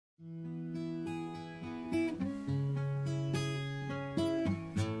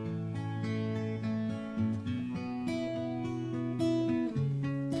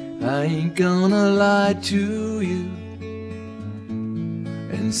I ain't gonna lie to you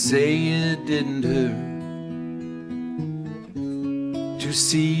and say it didn't hurt to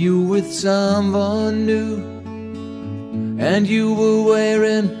see you with someone new, and you were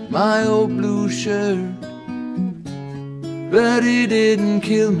wearing my old blue shirt. But it didn't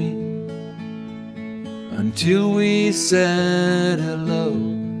kill me until we said hello,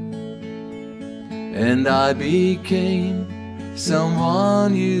 and I became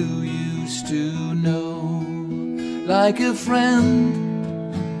someone you used to know. Like a friend,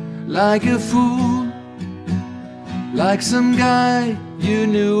 like a fool, like some guy you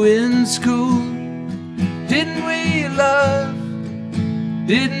knew in school. Didn't we love?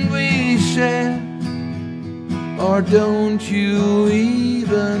 Didn't we share? Or don't you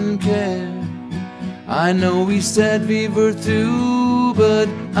even care? I know we said we were through, but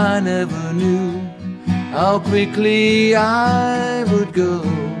I never knew how quickly I would go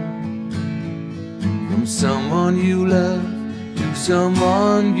from someone you love to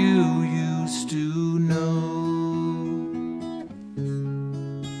someone you used to know.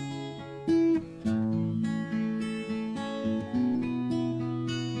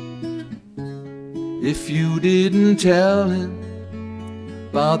 If you didn't tell him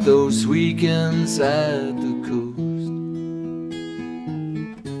about those weekends at the coast,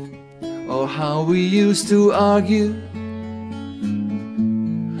 or how we used to argue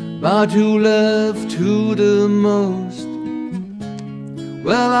about who loved who the most,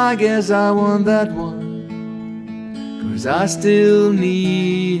 well, I guess I won that one, 'cause I still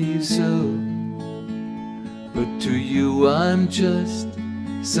need you so. But to you I'm just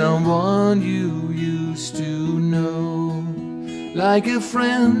someone you used to know. Like a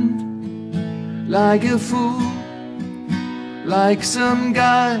friend, like a fool, like some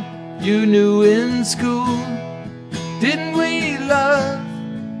guy you knew in school. Didn't we love?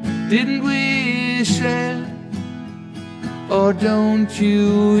 Didn't we share? Or don't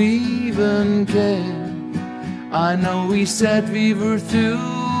you even care? I know we said we were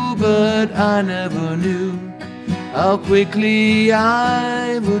through, but I never knew how quickly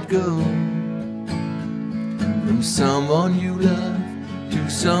I would go from someone you love to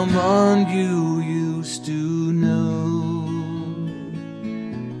someone you used to know.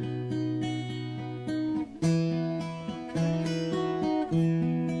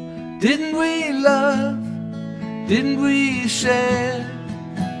 Didn't we love? Didn't we share?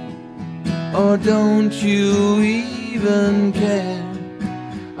 Or don't you even care?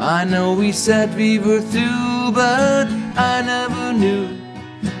 I know we said we were through, but I never knew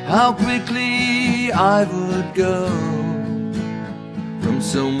how quickly I would go from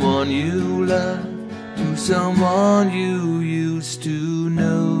someone you love to someone you used to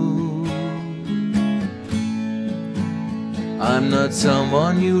know. I'm not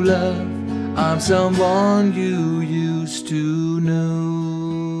someone you love, I'm someone you used to know.